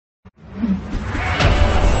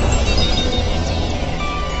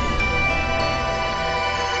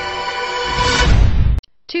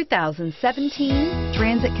2017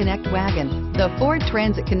 Transit Connect Wagon. The Ford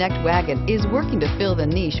Transit Connect Wagon is working to fill the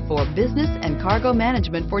niche for business and cargo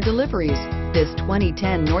management for deliveries. This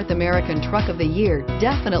 2010 North American Truck of the Year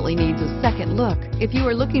definitely needs a second look if you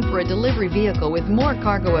are looking for a delivery vehicle with more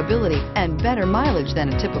cargo ability and better mileage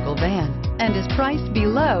than a typical van, and is priced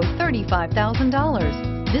below $35,000.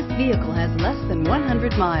 This vehicle has less than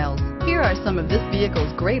 100 miles. Here are some of this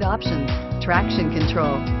vehicle's great options: traction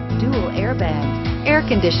control, dual airbags, air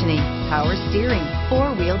conditioning, power steering,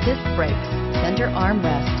 four-wheel disc brakes, center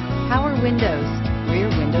armrest, power windows, rear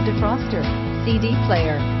window defroster, CD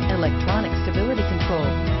player, electronic stability control.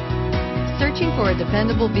 Searching for a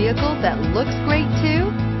dependable vehicle that looks great too?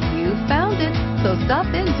 You found it, so stop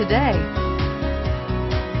in today.